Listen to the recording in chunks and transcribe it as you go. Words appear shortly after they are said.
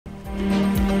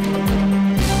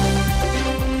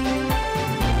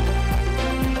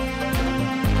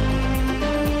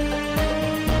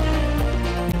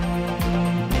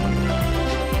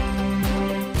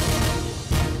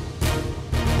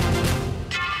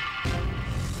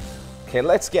Okay,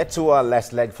 let's get to our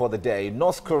last leg for the day.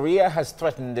 North Korea has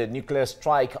threatened a nuclear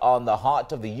strike on the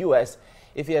heart of the U.S.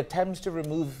 if it attempts to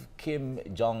remove Kim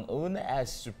Jong-un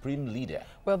as supreme leader.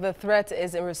 Well, the threat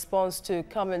is in response to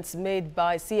comments made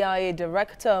by CIA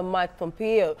Director Mike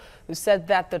Pompeo, who said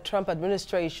that the Trump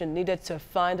administration needed to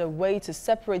find a way to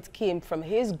separate Kim from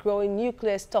his growing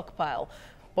nuclear stockpile.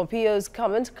 Pompeo's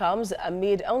comment comes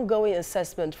amid ongoing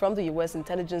assessment from the U.S.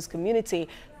 intelligence community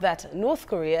that North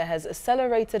Korea has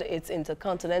accelerated its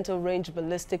intercontinental range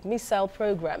ballistic missile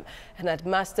program and had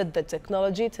mastered the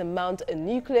technology to mount a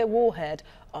nuclear warhead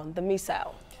on the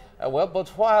missile. But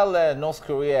while North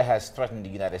Korea has threatened the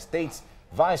United States,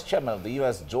 Vice Chairman of the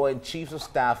U.S. Joint Chiefs of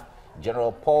Staff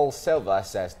General Paul Silva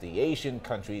says the Asian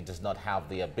country does not have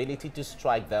the ability to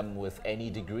strike them with any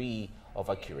degree of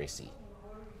accuracy.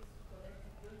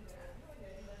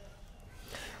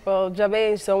 Well,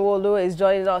 Jermaine Sanwo-Olu is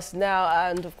joining us now,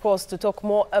 and of course to talk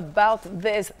more about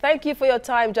this. Thank you for your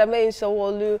time, Jermaine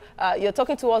Sanwo-Olu. You're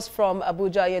talking to us from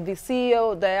Abuja. You're the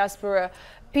CEO, Diaspora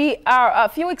PR. A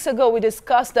few weeks ago, we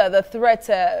discussed the threat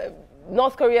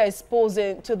North Korea is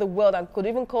posing to the world and could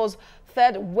even cause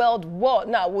Third World War.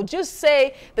 Now, would you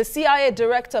say the CIA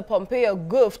Director Pompeo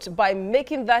goofed by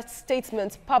making that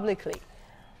statement publicly?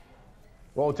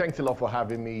 Well, thanks a lot for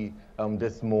having me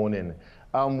this morning.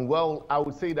 Well, I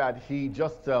would say that he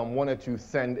just wanted to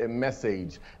send a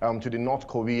message to the North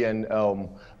Korean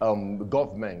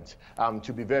government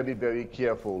to be very, very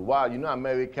careful. While, you know,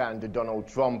 America and the Donald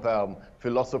Trump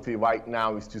philosophy right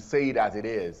now is to say it as it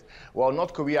is. Well,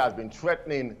 North Korea has been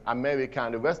threatening America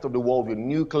and the rest of the world with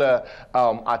nuclear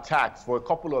attacks for a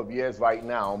couple of years right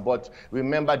now. But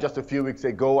remember, just a few weeks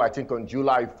ago, I think on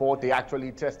July 4th, they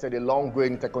actually tested a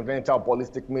long-range intercontinental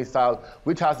ballistic missile,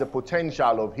 which has the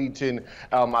potential of hitting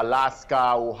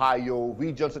Alaska, Ohio,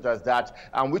 regions such as that,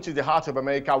 which is the heart of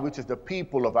America, which is the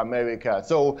people of America.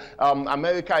 So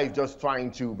America is just trying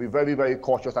to be very, very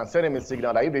cautious and send them a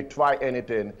signal that if they try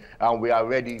anything, we are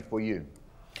ready for you.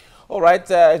 All right,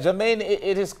 Jermaine,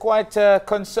 it is quite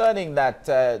concerning that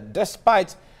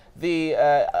despite the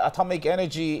Atomic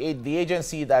Energy, the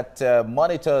agency that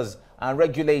monitors and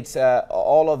regulates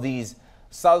all of these,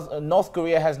 North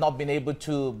Korea has not been able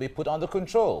to be put under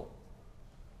control.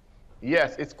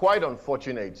 Yes, it's quite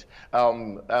unfortunate.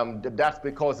 That's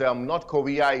because North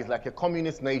Korea is like a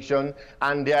communist nation,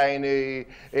 and they are in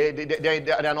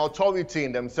they're an authority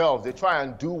in themselves. They try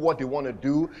and do what they want to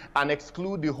do and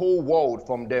exclude the whole world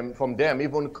from them,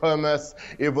 even commerce,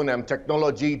 even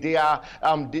technology. They are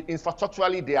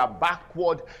infrastructurally they are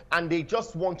backward, and they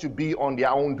just want to be on their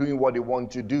own doing what they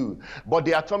want to do. But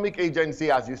the Atomic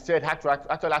Agency, as you said, had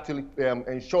to actually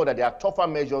ensure that there are tougher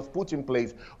measures put in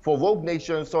place for rogue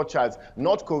nations such as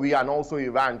North Korea and also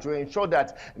Iran to ensure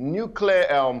that nuclear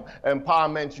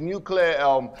empowerment, nuclear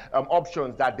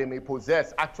options that they may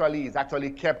possess is actually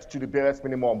kept to the barest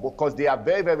minimum, because they are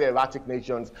very, very erratic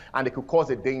nations and they could cause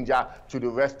a danger to the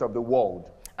rest of the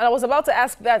world. And I was about to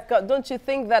ask that, don't you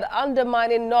think that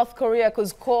undermining North Korea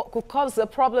could cause a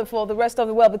problem for the rest of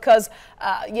the world? Because,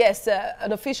 yes,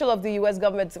 an official of the U.S.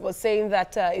 government was saying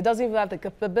that it doesn't even have the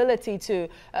capability to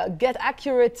get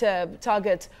accurate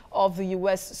target of the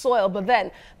U.S. soil. But then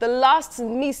the last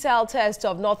missile test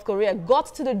of North Korea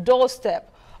got to the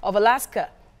doorstep of Alaska.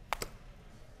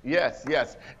 Yes,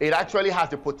 yes. It actually has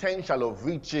the potential of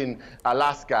reaching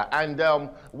Alaska. And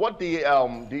what the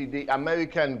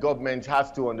American government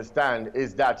has to understand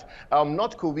is that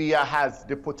North Korea has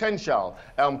the potential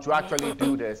to actually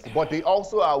do this. But they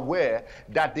also are aware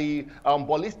that the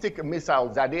ballistic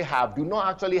missiles that they have do not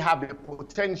actually have the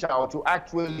potential to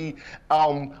actually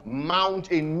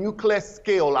mount a nuclear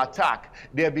scale attack.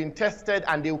 They have been tested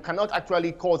and they cannot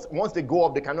actually cause, once they go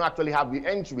up, they cannot actually have the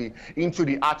entry into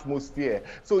the atmosphere.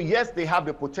 So yes, they have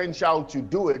the potential to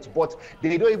do it, but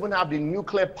they don't even have the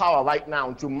nuclear power right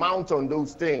now to mount on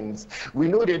those things. We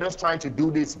know they're just trying to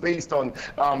do this based on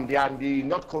the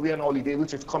North Korean holiday,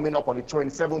 which is coming up on the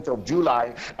 27th of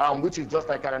July, which is just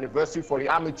like an anniversary for the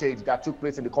Armitage that took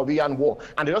place in the Korean War.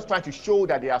 And they're just trying to show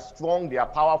that they are strong, they are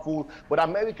powerful. But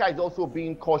America is also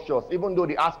being cautious, even though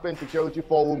the Aspen Security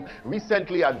Forum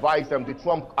recently advised the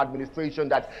Trump administration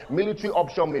that military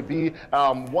option may be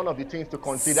one of the things to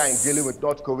consider in dealing with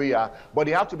North Korea. But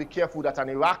they have to be careful that an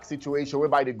Iraq situation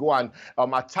whereby they go and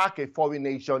attack a foreign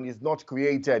nation is not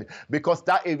created, because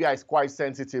that area is quite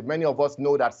sensitive. Many of us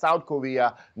know that South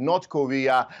Korea, North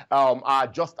Korea are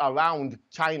just around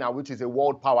China, which is a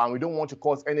world power, and we don't want to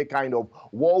cause any kind of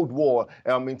world war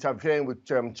interfering with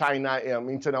China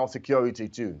internal security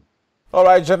too. All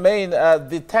right, Jermaine,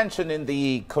 the tension in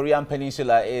the Korean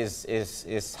Peninsula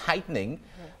is heightening.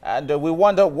 And we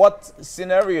wonder what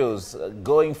scenarios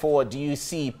going forward do you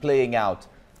see playing out?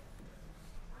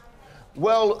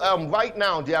 Well, right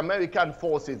now, the American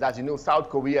forces, as you know, South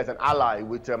Korea is an ally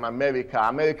with America.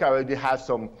 America already has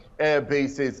some air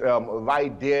bases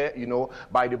right there, you know,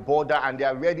 by the border, and they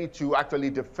are ready to actually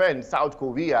defend South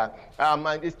Korea. And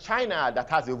it's China that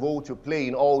has a role to play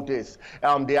in all this.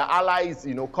 They are allies,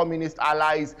 you know, communist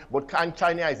allies, but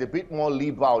China is a bit more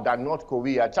liberal than North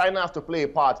Korea. China has to play a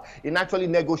part in actually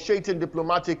negotiating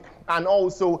diplomatic and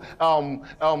also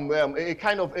a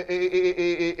kind of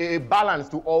a balance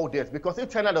to all this. Because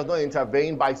if China does not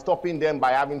intervene by stopping them,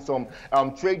 by having some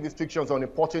trade restrictions on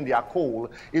importing their coal,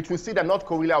 it will see that North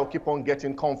Korea will keep on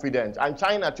getting confident. And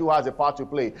China too has a part to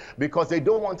play because they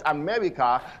don't want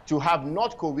America to have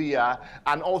North Korea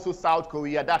and also South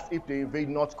Korea. That's if they invade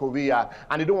North Korea.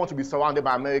 And they don't want to be surrounded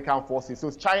by American forces.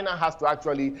 So China has to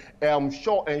actually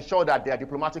ensure that their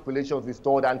diplomatic relations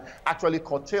restored and actually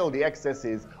curtail the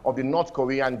excesses of the North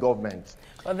Korean government.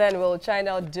 Well, then will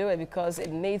China do it because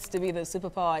it needs to be the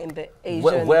superpower in the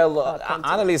Asian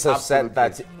analysts have said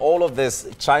that all of this,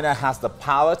 China has the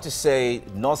power to say,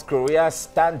 North Korea,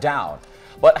 stand down.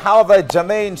 But however,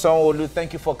 Jermaine Sonwolu,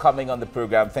 thank you for coming on the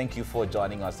program. Thank you for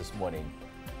joining us this morning.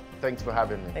 Thanks for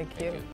having me. Thank you.